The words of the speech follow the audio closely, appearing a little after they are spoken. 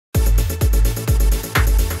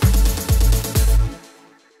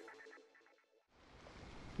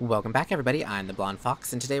Welcome back everybody, I'm the Blonde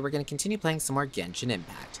Fox, and today we're going to continue playing some more Genshin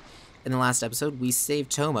Impact. In the last episode, we saved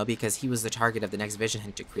Toma because he was the target of the next vision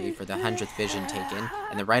hunt decree for the 100th vision taken,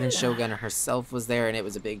 and the Raiden Shogun herself was there, and it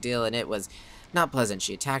was a big deal, and it was not pleasant.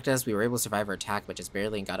 She attacked us, we were able to survive her attack, but just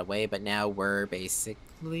barely and got away, but now we're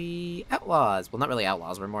basically outlaws. Well, not really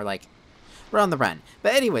outlaws, we're more like, we're on the run.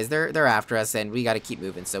 But anyways, they're after us, and we gotta keep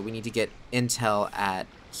moving, so we need to get intel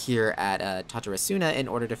here at Tatarasuna in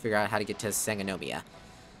order to figure out how to get to Sangonomiya.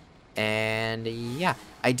 And yeah,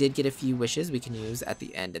 I did get a few wishes we can use at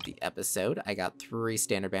the end of the episode. I got 3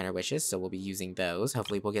 standard banner wishes, so we'll be using those.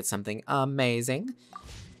 Hopefully we'll get something amazing.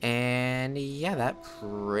 And yeah, that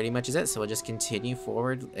pretty much is it. So we'll just continue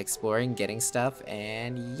forward, exploring, getting stuff,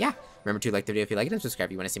 and yeah. Remember to like the video if you like it and subscribe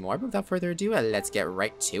if you want to see more. But without further ado, let's get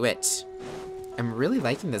right to it. I'm really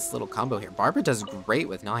liking this little combo here. Barbara does great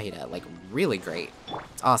with Nahida, like really great.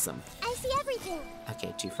 It's awesome. I see everything.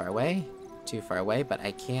 Okay, too far away. Too far away, but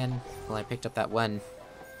I can. Well, I picked up that one.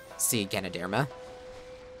 See, Ganoderma.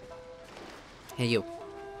 Hey, you.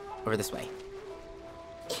 Over this way.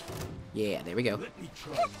 Yeah, there we go.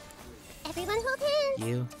 Everyone hold hands.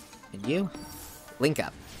 You and you. Link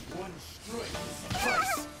up.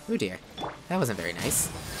 Oh dear. That wasn't very nice.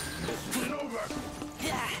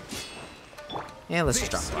 Yeah, let's just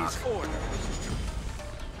drop the rock.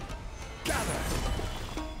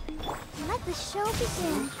 Let the show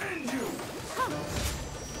begin.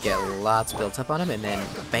 Get lots built up on him, and then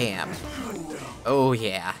bam. Oh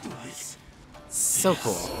yeah. So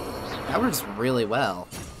cool. That works really well.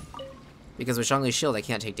 Because with Zhongli's shield I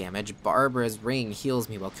can't take damage, Barbara's ring heals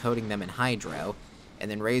me while coating them in Hydro,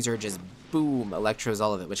 and then Razor just boom, electros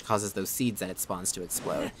all of it, which causes those seeds that it spawns to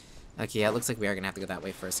explode. Okay, yeah, it looks like we are going to have to go that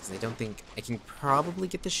way first, because I don't think I can probably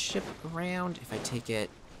get the ship around if I take it.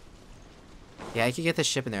 Yeah, I could get the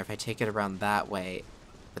ship in there if I take it around that way,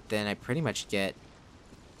 but then I pretty much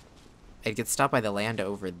I'd get stopped by the land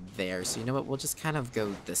over there, so you know what, we'll just kind of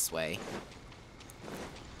go this way.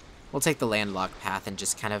 We'll take the landlocked path and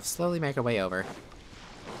just kind of slowly make our way over.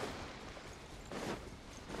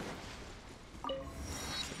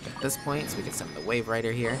 At this point, so we get some of the Wave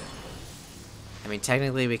Rider here. I mean,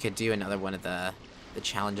 technically we could do another one of the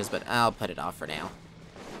challenges, but I'll put it off for now.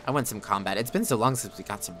 I want some combat. It's been so long since we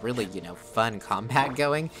got some really, fun combat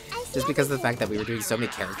going. Just because of the fact that we were doing so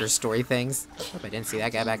many character story things. Hope I didn't see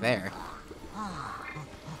that guy back there.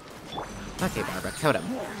 Okay, Barbara, coat him.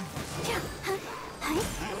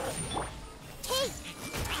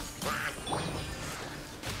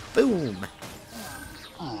 Boom!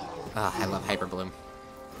 Oh, I love Hyper Bloom.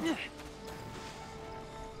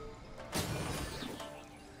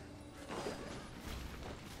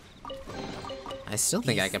 I still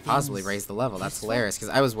think I could possibly raise the level. That's hilarious, because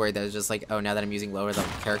I was worried that it was just like, oh, now that I'm using lower level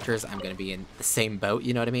characters, I'm going to be in the same boat,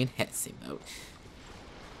 you know what I mean? Same boat.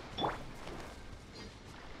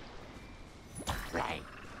 Right.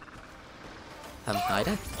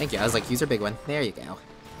 Ida? Thank you. I was like, use your big one. There you go.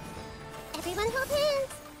 Everyone hold hands.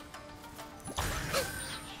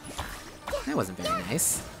 That wasn't very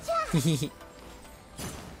nice.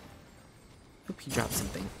 Hope he dropped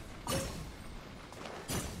something.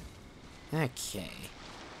 Okay.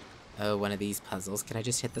 Oh, one of these puzzles. Can I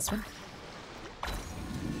just hit this one?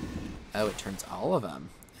 Oh, it turns all of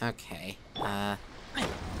them. Okay.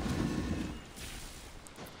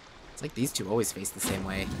 It's like these two always face the same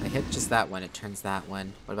way. I hit just that one, it turns that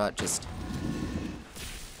one. What about just...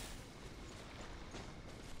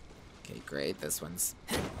 Okay, great. This one's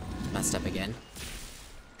messed up again.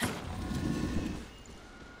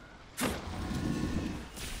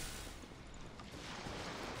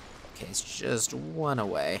 Okay, it's just one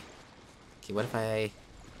away. Okay, what if I...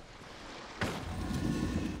 do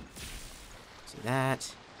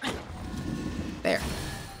that? There.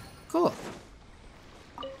 Cool.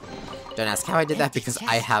 Don't ask how I did that because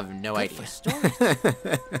I have no idea.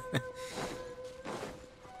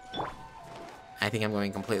 I think I'm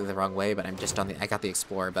going completely the wrong way, but I'm just on the... I got the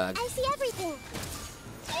Explorer bug. I see everything.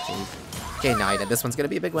 Okay, Nahida, this one's gonna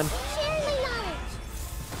be a big one. Sharing my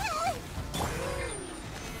knowledge.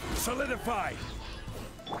 Solidify.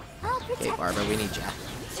 I'll protect Okay, Barbara, we need ya.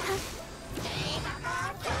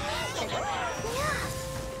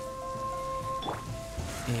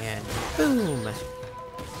 And boom!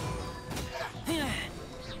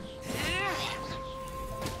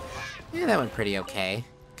 Yeah, that went pretty okay.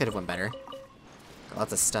 Could have went better. Got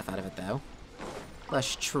lots of stuff out of it, though.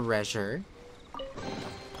 Lush treasure.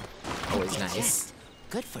 Always nice.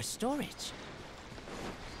 Good for storage.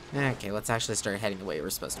 Okay, let's actually start heading the way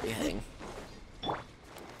we're supposed to be heading.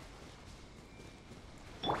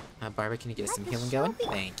 Barbara, can you get us some healing going?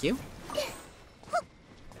 Thank you.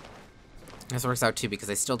 This works out too because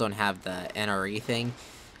I still don't have the NRE thing.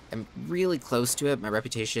 I'm really close to it. My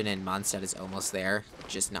reputation in Mondstadt is almost there,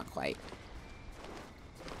 just not quite.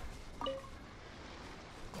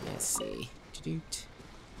 Let's see.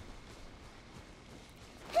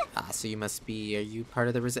 Ah, so you must be, are you part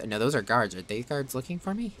of the no, those are guards. Are they guards looking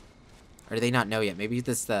for me? Or do they not know yet? Maybe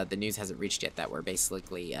this the news hasn't reached yet that we're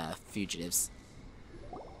basically fugitives.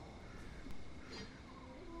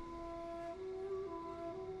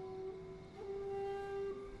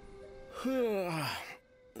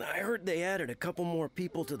 I heard they added a couple more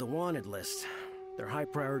people to the wanted list. They're high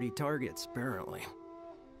priority targets, apparently.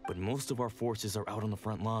 But most of our forces are out on the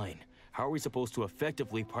front line. How are we supposed to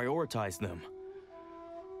effectively prioritize them?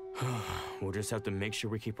 We'll just have to make sure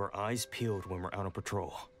we keep our eyes peeled when we're out on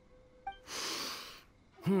patrol.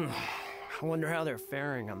 I wonder how they're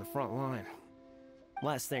faring on the front line.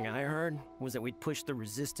 Last thing I heard was that we'd pushed the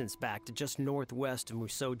resistance back to just northwest of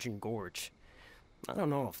Musojin Gorge. I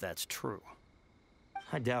don't know if that's true.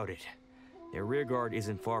 I doubt it. Their rear guard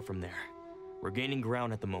isn't far from there. We're gaining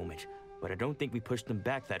ground at the moment, but I don't think we pushed them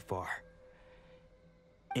back that far.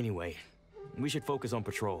 Anyway, we should focus on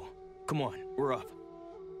patrol. Come on, we're up.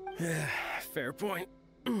 Fair point.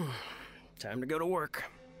 Time to go to work.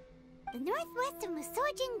 The northwest of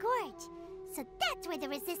Musojin Gorge. So that's where the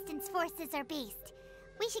resistance forces are based.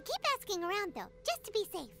 We should keep asking around though, just to be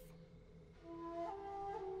safe.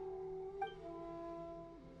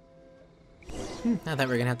 I thought we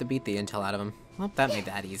were gonna have to beat the intel out of him. Well, that made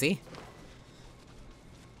that easy.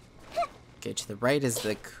 Okay, to the right is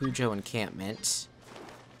the Kujo encampment.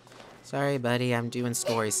 Sorry, buddy, I'm doing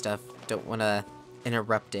story stuff. Don't want to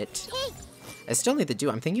interrupt it. I still need to do.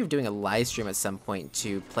 I'm thinking of doing a live stream at some point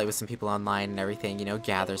to play with some people online and everything, you know,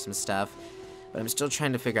 gather some stuff. But I'm still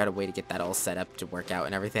trying to figure out a way to get that all set up to work out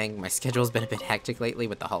and everything. My schedule's been a bit hectic lately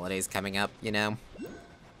with the holidays coming up, you know.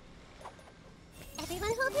 Everyone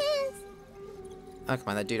hold hands. Oh, come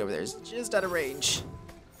on, that dude over there is just out of range.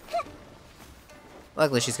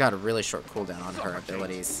 Luckily, she's got a really short cooldown on her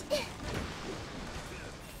abilities.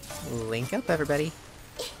 Link up, everybody.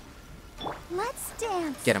 Let's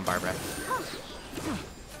dance. Get him, Barbara.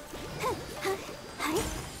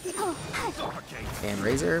 And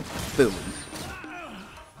Razor, boom.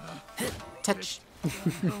 Touch.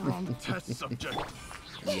 The wrong test subject.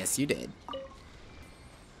 Yes, you did.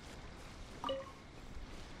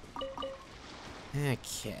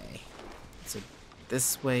 Okay. So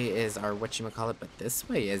this way is our whatchamacallit, but this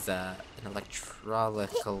way is an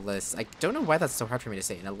electroculus. I don't know why that's so hard for me to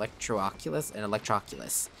say. An electrooculus? An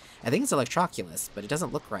electroculus. I think it's electroculus, but it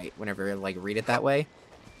doesn't look right whenever I like read it that way.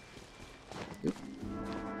 Oop.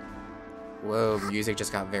 Whoa, music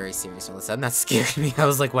just got very serious all of a sudden. That scared me. I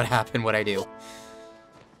was like, what happened? What'd I do?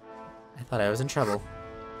 I thought I was in trouble.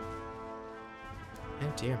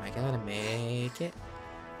 Oh dear, am I gonna make it?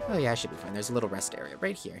 Oh yeah, I should be fine. There's a little rest area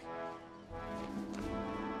right here.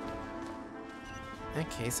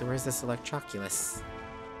 Okay, so where's this electroculus?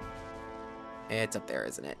 It's up there,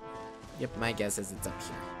 isn't it? Yep, my guess is it's up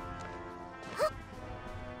here.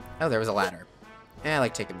 Oh, there was a ladder. I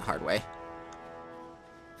like taking the hard way.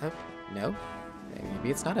 Oh, no? Maybe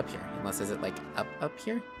it's not up here. Unless, is it like up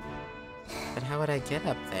here? But how would I get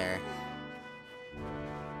up there?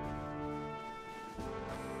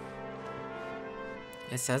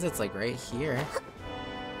 It says it's like right here.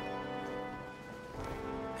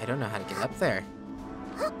 I don't know how to get up there.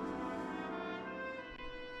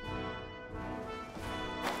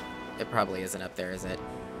 It probably isn't up there, is it?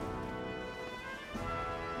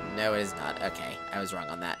 No, it is not. Okay, I was wrong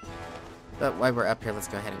on that. But while we're up here, let's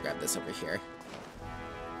go ahead and grab this over here.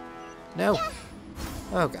 No!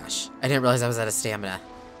 Oh gosh, I didn't realize I was out of stamina.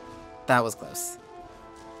 That was close.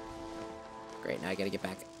 Great, now I gotta get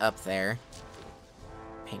back up there.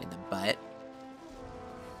 Pain in the butt.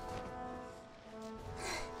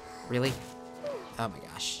 Really? Oh my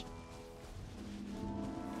gosh.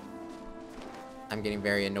 I'm getting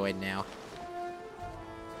very annoyed now.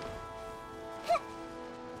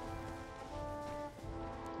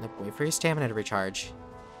 Nope, wait for your stamina to recharge.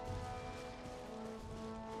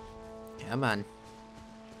 Come on.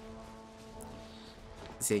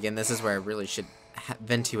 See, again, this is where I really should...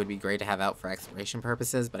 Venti would be great to have out for exploration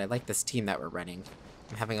purposes, but I like this team that we're running.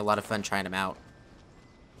 I'm having a lot of fun trying them out.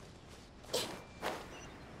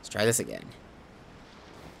 Let's try this again.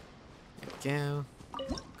 There we go.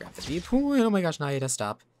 Grab the viewpoint. Oh my gosh, now I had to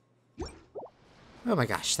stop. Oh my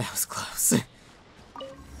gosh, that was close.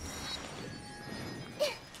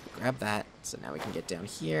 Grab that. So now we can get down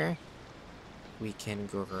here. We can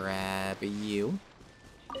grab you.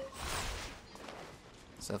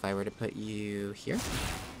 So if I were to put you here.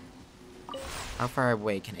 How far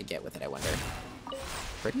away can I get with it, I wonder?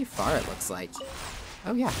 Pretty far, it looks like.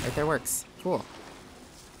 Oh yeah, right there works. Cool.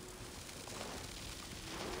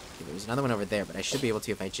 Okay, there's another one over there, but I should be able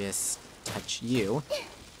to if I just touch you.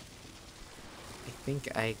 I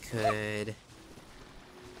think I could...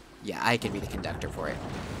 Yeah, I can be the conductor for it.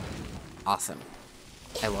 Awesome.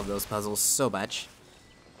 I love those puzzles so much.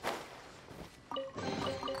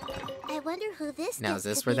 I wonder who this Now, is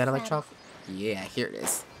this where that electro... Yeah, here it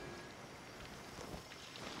is.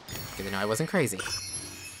 Good to know I wasn't crazy.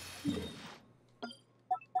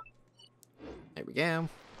 There we go.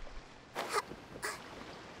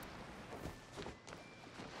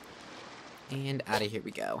 And out of here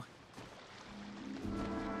we go.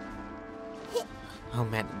 Oh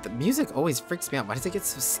man, the music always freaks me out. Why does it get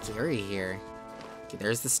so scary here? Okay,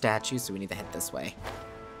 there's the statue, so we need to head this way.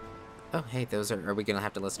 Oh, hey, those are we gonna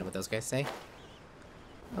have to listen to what those guys say?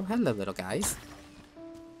 Oh, hello, little guys.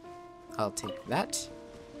 I'll take that.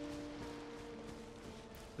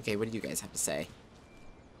 Okay, what do you guys have to say?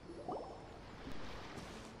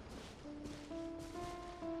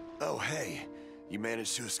 Oh, hey. You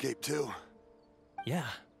managed to escape too? Yeah.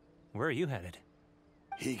 Where are you headed?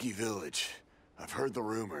 Hiki Village. I've heard the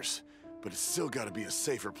rumors, but it's still gotta be a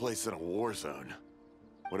safer place than a war zone.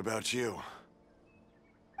 What about you?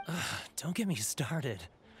 Don't get me started.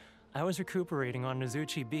 I was recuperating on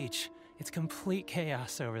Nozuchi Beach. It's complete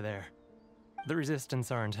chaos over there. The Resistance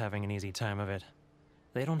aren't having an easy time of it.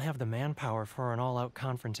 They don't have the manpower for an all-out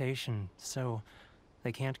confrontation, so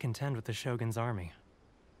they can't contend with the Shogun's army.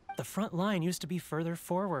 The front line used to be further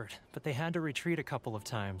forward, but they had to retreat a couple of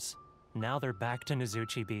times. Now they're back to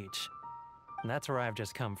Nozuchi Beach. And that's where I've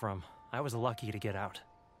just come from. I was lucky to get out.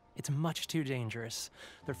 It's much too dangerous.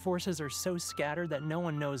 Their forces are so scattered that no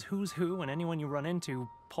one knows who's who, and anyone you run into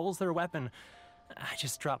pulls their weapon. I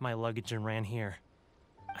just dropped my luggage and ran here.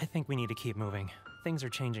 I think we need to keep moving. Things are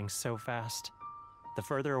changing so fast. The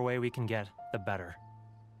further away we can get, the better.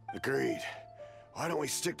 Agreed. Why don't we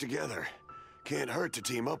stick together? Can't hurt to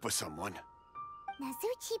team up with someone.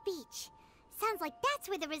 Nozuchi Beach. Sounds like that's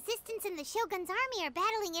where the Resistance and the Shogun's army are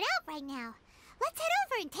battling it out right now. Let's head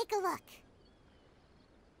over and take a look.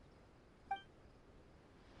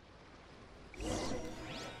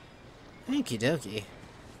 Okie dokie.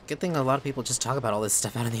 Good thing a lot of people just talk about all this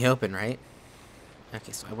stuff out in the open, right?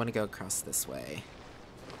 Okay, so I want to go across this way.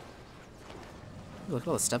 Ooh, look at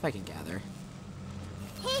all the stuff I can gather.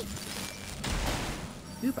 Hey!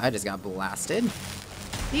 Oop, I just got blasted.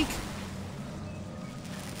 Eek!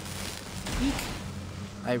 Eek!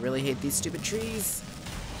 I really hate these stupid trees.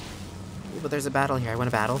 Ooh, but there's a battle here. I want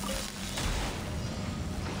a battle.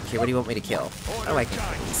 Okay, what do you want me to kill? Oh, I can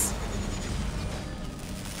kill these.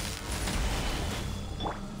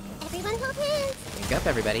 Everyone hold hands! Wake up,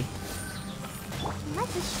 everybody. Let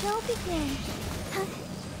the show begin.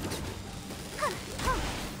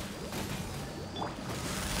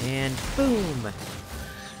 And boom!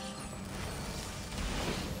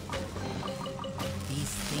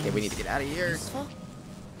 Okay, we need to get out of here.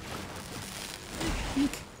 Eek.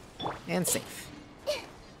 And safe.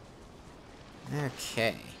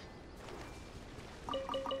 Okay.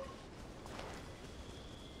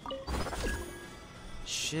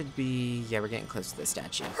 Should be... Yeah, we're getting close to the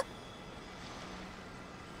statue.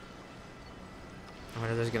 I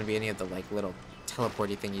wonder if there's gonna be any of the, like, little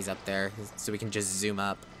teleporty thingies up there, so we can just zoom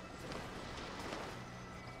up.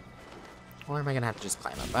 Or am I gonna have to just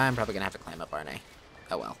climb up? I'm probably gonna have to climb up, aren't I?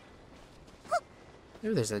 Oh well.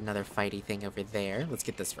 Ooh, there's another fighty thing over there. Let's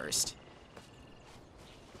get this first.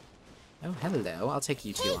 Oh, hello. I'll take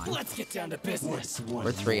you two on. Let's get down to business.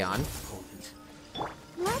 We're three on.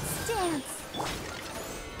 Let's dance.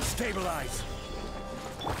 Stabilize.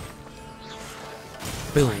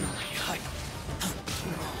 Boom.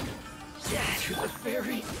 Yeah, to the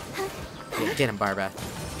ferry. Yeah, get him, Barbara.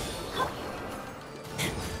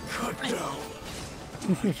 Good go.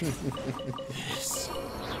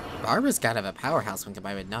 Barbara's kind of a powerhouse when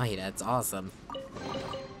combined with Nahida. It's awesome.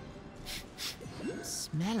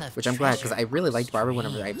 Smell of Which I'm glad, because treasure. I really liked Barbara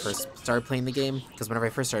whenever I first started playing the game. Because whenever I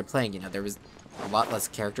first started playing, you know, there was a lot less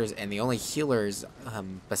characters, and the only healers,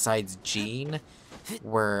 besides Jean,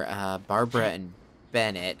 were Barbara and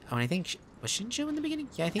Bennett. Oh, and I think... Was Shinjo in the beginning?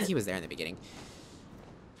 Yeah, I think he was there in the beginning.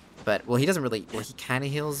 But, well, he doesn't really... Well, he kind of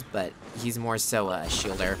heals, but he's more so a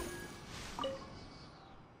shielder.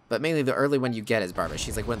 But mainly the early one you get is Barbara.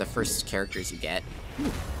 She's like one of the first characters you get.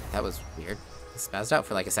 Ooh, that was weird. I spazzed out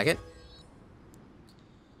for like a second.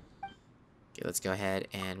 Okay, let's go ahead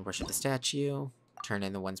and worship the statue. Turn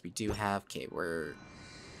in the ones we do have. Okay, we're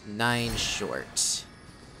 9 short.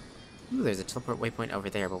 Ooh, there's a teleport waypoint over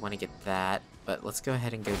there. We'll want to get that. But let's go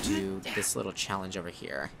ahead and go do this little challenge over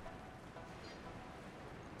here.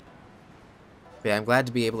 But yeah, I'm glad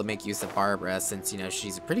to be able to make use of Barbara since, you know,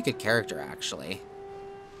 she's a pretty good character, actually.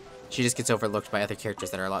 She just gets overlooked by other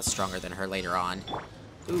characters that are a lot stronger than her later on.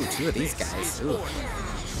 Ooh, two of these guys. Ooh.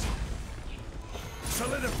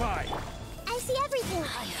 Solidify! I see everything.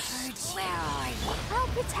 Where are you? I'll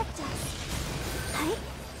protect us.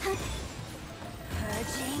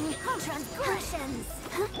 Purging transgressions.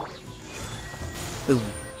 Boom.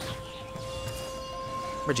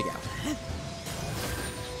 Where'd you go?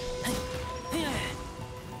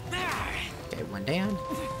 Okay, one down.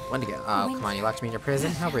 One to go. Oh, come on, you locked me in your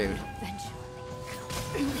prison? How rude.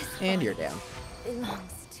 And you're down.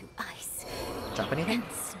 Belongs to ice. Drop anything?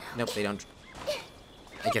 Nope, they don't.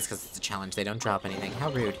 I guess because it's a challenge, they don't drop anything.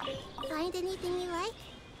 How rude. Find anything you like?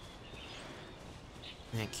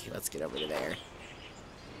 Okay, let's get over to there.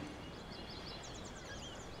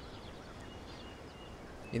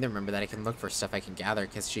 I need to remember that I can look for stuff I can gather,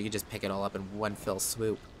 because she could just pick it all up in one fell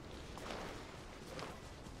swoop.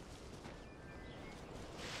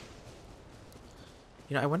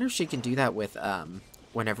 You know, I wonder if she can do that with,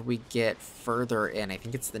 whenever we get further in. I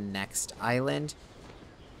think it's the next island.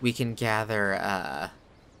 We can gather, oh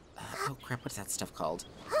crap, what's that stuff called?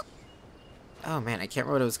 Oh man, I can't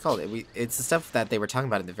remember what it was called. It's the stuff that they were talking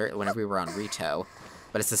about in the whenever we were on Rito.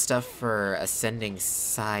 But it's the stuff for ascending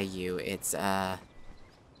Sayu. It's,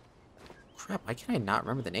 crap, why can I not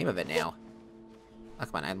remember the name of it now? Oh,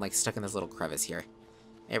 come on, I'm like stuck in this little crevice here.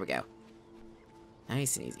 There we go.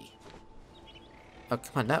 Nice and easy. Oh,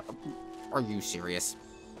 come on, no. Are you serious?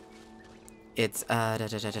 It's, what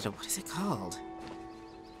is it called?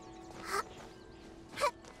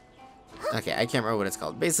 Okay, I can't remember what it's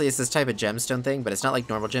called. Basically, it's this type of gemstone thing, but it's not like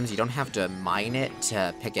normal gems. You don't have to mine it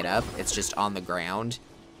to pick it up. It's just on the ground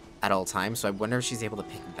at all times. So I wonder if she's able to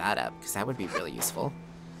pick that up, because that would be really useful.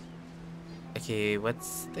 Okay,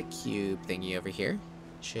 what's the cube thingy over here?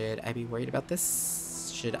 Should I be worried about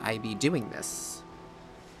this? Should I be doing this?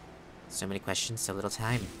 So many questions, so little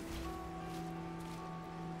time.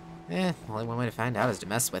 Only one way to find out is to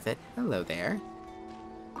mess with it. Hello there.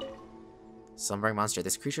 Slumbering monster.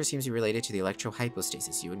 This creature seems to be related to the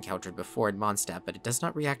electro-hypostasis you encountered before in Mondstadt, but it does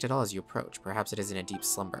not react at all as you approach. Perhaps it is in a deep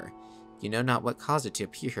slumber. You know not what caused it to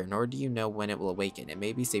appear here, nor do you know when it will awaken. It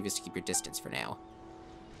may be safest to keep your distance for now.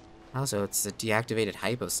 Also, it's a deactivated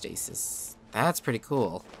hypostasis. That's pretty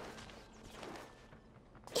cool.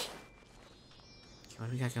 Okay, what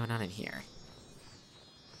do we got going on in here?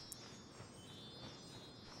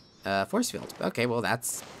 Force field. Okay, well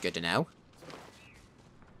that's good to know.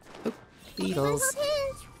 Oh, beetles.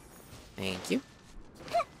 Thank you.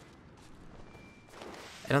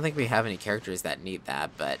 I don't think we have any characters that need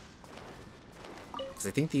that, but... because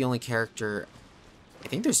I think the only character... I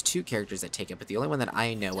think there's two characters that take it, but the only one that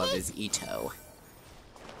I know of is Ito.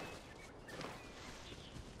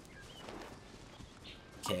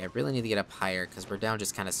 Okay, I really need to get up higher, because we're down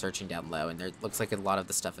just kind of searching down low, and there looks like a lot of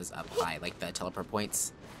the stuff is up high, like the teleport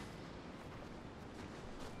points.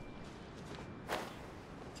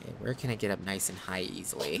 Okay, where can I get up nice and high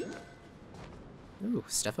easily? Ooh,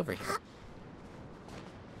 stuff over here.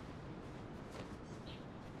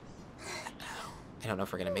 I don't know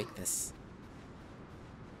if we're gonna make this.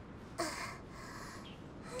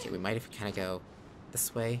 Okay, we might if we kind of go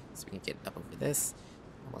this way, so we can get up over this.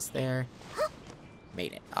 Almost there.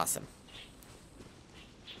 Made it. Awesome.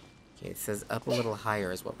 Okay, it says up a little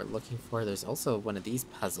higher is what we're looking for. There's also one of these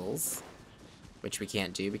puzzles, which we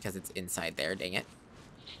can't do because it's inside there. Dang it.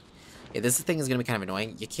 Yeah, this thing is going to be kind of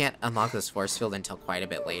annoying. You can't unlock this force field until quite a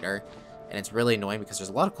bit later. And it's really annoying because there's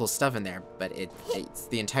a lot of cool stuff in there, but it's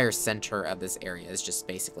the entire center of this area is just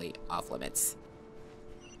basically off limits.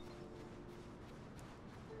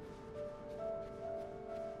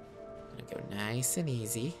 Gonna go nice and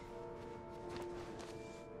easy.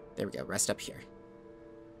 There we go, rest up here.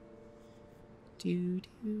 Do.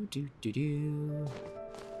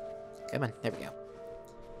 Come on, there we go.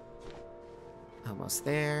 Almost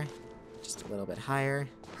there. Just a little bit higher.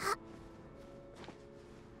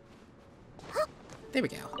 There we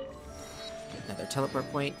go. Another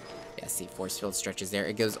teleport point. Yeah, see, force field stretches there.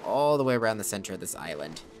 It goes all the way around the center of this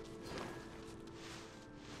island.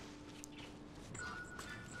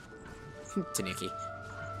 Tanuki.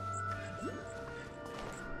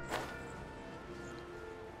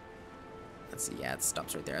 Let's see, yeah, it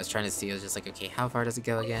stops right there. I was trying to see, I was just like, okay, how far does it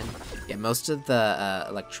go again? Yeah, most of the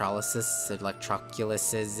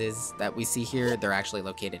electroculuses that we see here, they're actually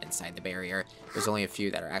located inside the barrier. There's only a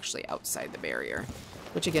few that are actually outside the barrier,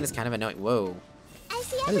 which again is kind of annoying. Whoa. I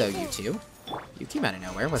see Hello, everything. you two. You came out of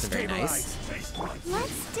nowhere, wasn't very nice.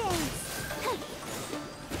 Let's dance.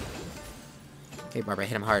 Okay, Barbara,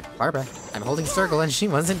 hit him hard. Barbara, I'm holding circle and she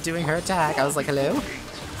wasn't doing her attack. I was like, hello?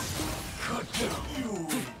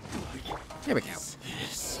 There we go.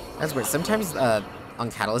 That's weird. Sometimes,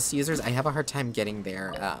 on Catalyst users, I have a hard time getting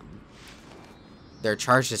their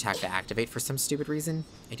charged attack to activate for some stupid reason.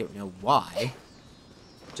 I don't know why.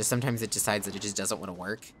 Just sometimes it decides that it just doesn't want to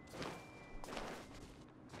work.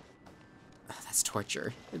 Oh, that's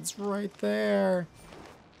torture. It's right there.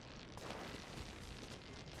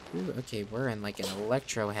 Ooh, okay, we're in like an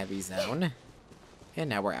electro-heavy zone. And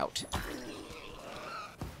now we're out.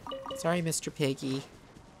 Sorry, Mr. Piggy.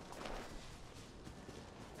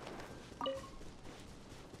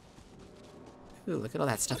 Ooh, look at all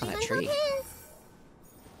that stuff on that tree.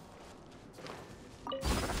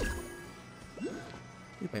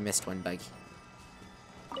 Oop, I missed one bug.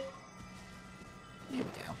 There we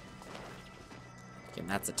go. Okay,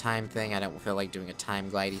 that's a time thing. I don't feel like doing a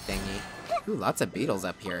time glidey thingy. Ooh, lots of beetles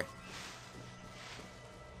up here.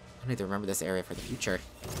 I need to remember this area for the future.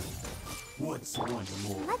 What's one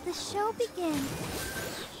more? Let the show begin.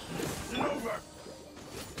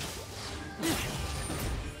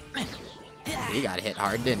 He got hit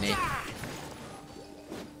hard, didn't he?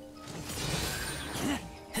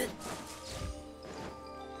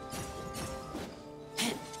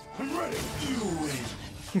 I'm ready. You win.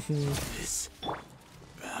 This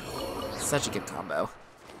battle. Such a good combo.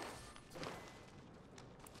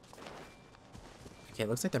 Okay, it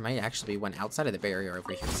looks like there might actually be one outside of the barrier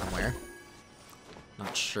over here somewhere.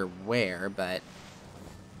 Not sure where, but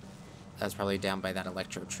that's probably down by that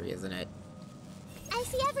electro tree, isn't it? I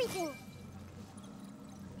see everything.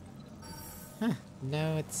 Huh.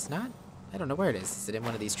 No, it's not. I don't know where it is. Is it in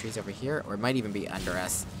one of these trees over here? Or it might even be under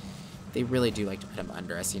us. They really do like to put them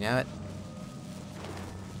under us, you know it?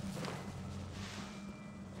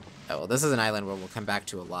 Oh, well, this is an island where we'll come back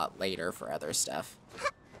to a lot later for other stuff.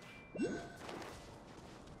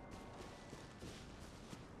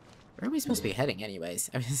 Where are we supposed to be heading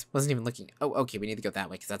anyways? I wasn't even looking. Oh, okay, we need to go that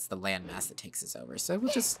way because that's the landmass that takes us over. So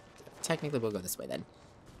we'll just... Technically, we'll go this way then.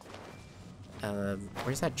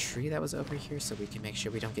 Where's that tree that was over here so we can make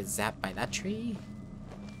sure we don't get zapped by that tree?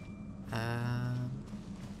 Okay,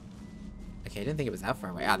 I didn't think it was that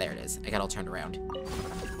far away. Ah, there it is. I got all turned around.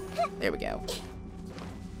 There we go.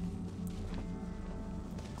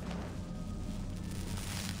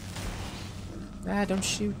 Ah, don't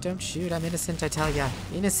shoot, don't shoot. I'm innocent, I tell ya.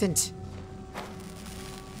 Innocent!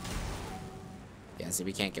 Yeah, see,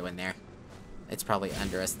 we can't go in there. It's probably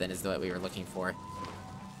under us then, is what we were looking for.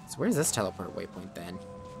 So where's this teleport waypoint then?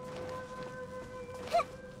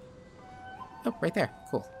 Oh, right there.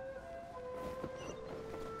 Cool.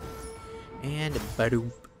 And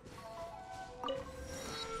ba-doop.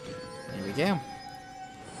 There we go.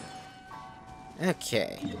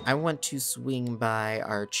 Okay, I want to swing by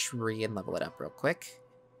our tree and level it up real quick.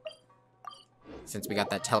 Since we got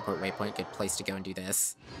that teleport waypoint, good place to go and do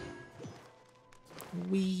this.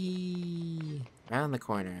 Whee! Around the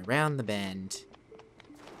corner, around the bend.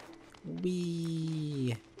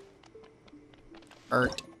 Whee!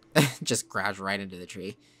 Just crashed right into the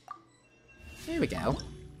tree. There we go.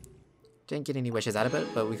 Didn't get any wishes out of it,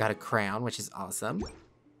 but we got a crown, which is awesome.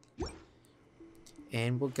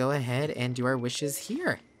 And we'll go ahead and do our wishes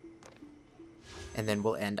here. And then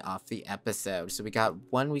we'll end off the episode. So we got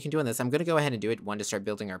one we can do on this. I'm going to go ahead and do it. One, to start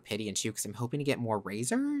building our pity, and two, because I'm hoping to get more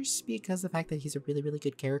razors, because of the fact that he's a really, really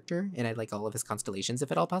good character, and I like all of his constellations,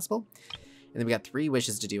 if at all possible. And then we got 3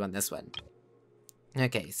 wishes to do on this one.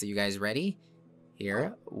 Okay, so you guys ready?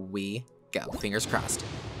 Here we go. Fingers crossed.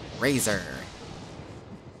 Razor.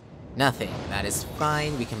 Nothing. That is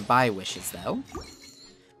fine. We can buy wishes, though.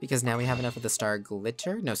 Because now we have enough of the star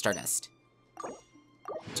glitter. No, stardust.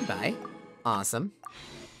 To buy. Awesome.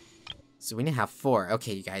 So we need to have 4.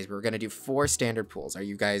 Okay, you guys, we're gonna do 4 standard pools. Are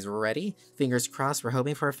you guys ready? Fingers crossed. We're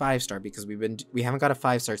hoping for a 5-star because we haven't got a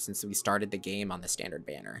 5-star since we started the game on the standard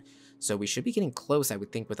banner. So we should be getting close, I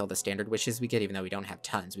would think, with all the standard wishes we get, even though we don't have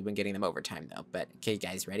tons. We've been getting them over time, though. But, okay,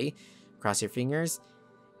 guys, ready? Cross your fingers.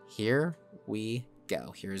 Here we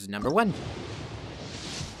go. Here's number 1.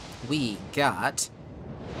 We got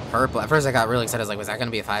purple. At first, I got really excited. I was like, was that going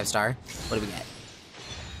to be a 5-star? What do we get?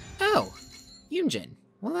 Oh, Yunjin.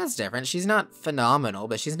 Well, that's different. She's not phenomenal,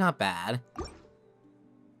 but she's not bad.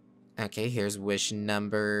 Okay, here's wish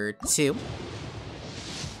number 2.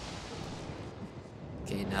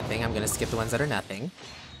 Okay, nothing. I'm gonna skip the ones that are nothing.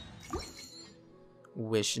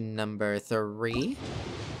 Wish number 3.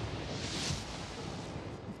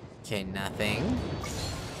 Okay, nothing.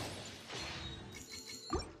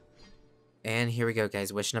 And here we go,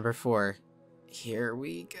 guys. Wish number 4. Here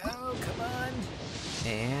we go, come on.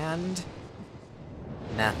 And...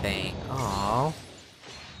 nothing. Aww.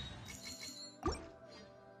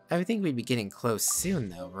 I would think we'd be getting close soon,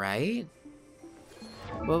 though, right?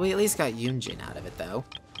 Well, we at least got Yunjin out of it, though.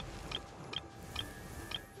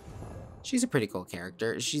 She's a pretty cool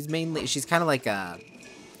character. She's kind of like a...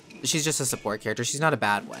 she's just a support character. She's not a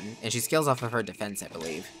bad one. And she scales off of her defense, I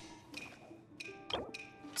believe.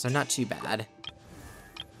 So not too bad.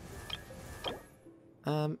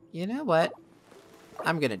 You know what?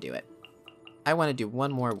 I'm gonna do it. I want to do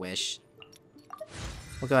one more wish.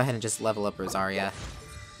 We'll go ahead and just level up Rosaria.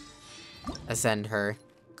 Ascend her.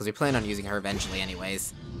 Because we plan on using her eventually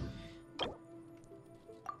anyways.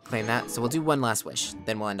 Claim that. So we'll do one last wish.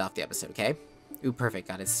 Then we'll end off the episode, okay? Ooh, perfect.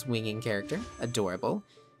 Got a swinging character. Adorable.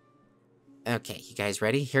 Okay, you guys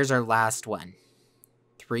ready? Here's our last one.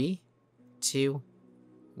 3, 2,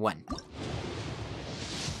 1.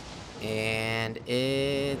 And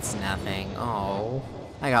it's nothing. Oh,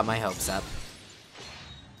 I got my hopes up.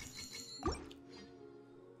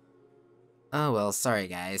 Oh well, sorry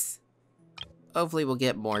guys. Hopefully we'll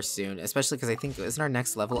get more soon, especially because I think isn't our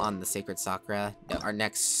next level on the Sacred Sakura? No,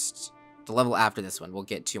 the level after this one, we'll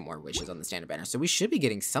get 2 more wishes on the standard banner. So we should be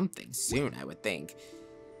getting something soon, I would think.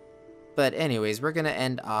 But anyways, we're gonna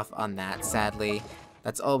end off on that, sadly.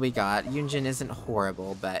 That's all we got. Yunjin isn't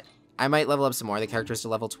horrible, but I might level up some more of the characters to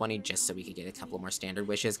level 20 just so we could get a couple more standard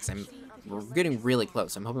wishes, because we're getting really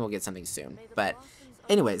close. I'm hoping we'll get something soon. But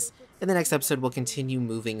anyways, in the next episode, we'll continue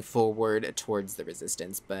moving forward towards the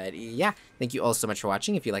Resistance. But yeah, thank you all so much for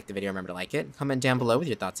watching. If you liked the video, remember to like it. Comment down below with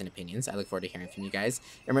your thoughts and opinions. I look forward to hearing from you guys.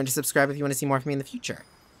 And remember to subscribe if you want to see more from me in the future.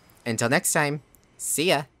 Until next time, see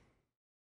ya!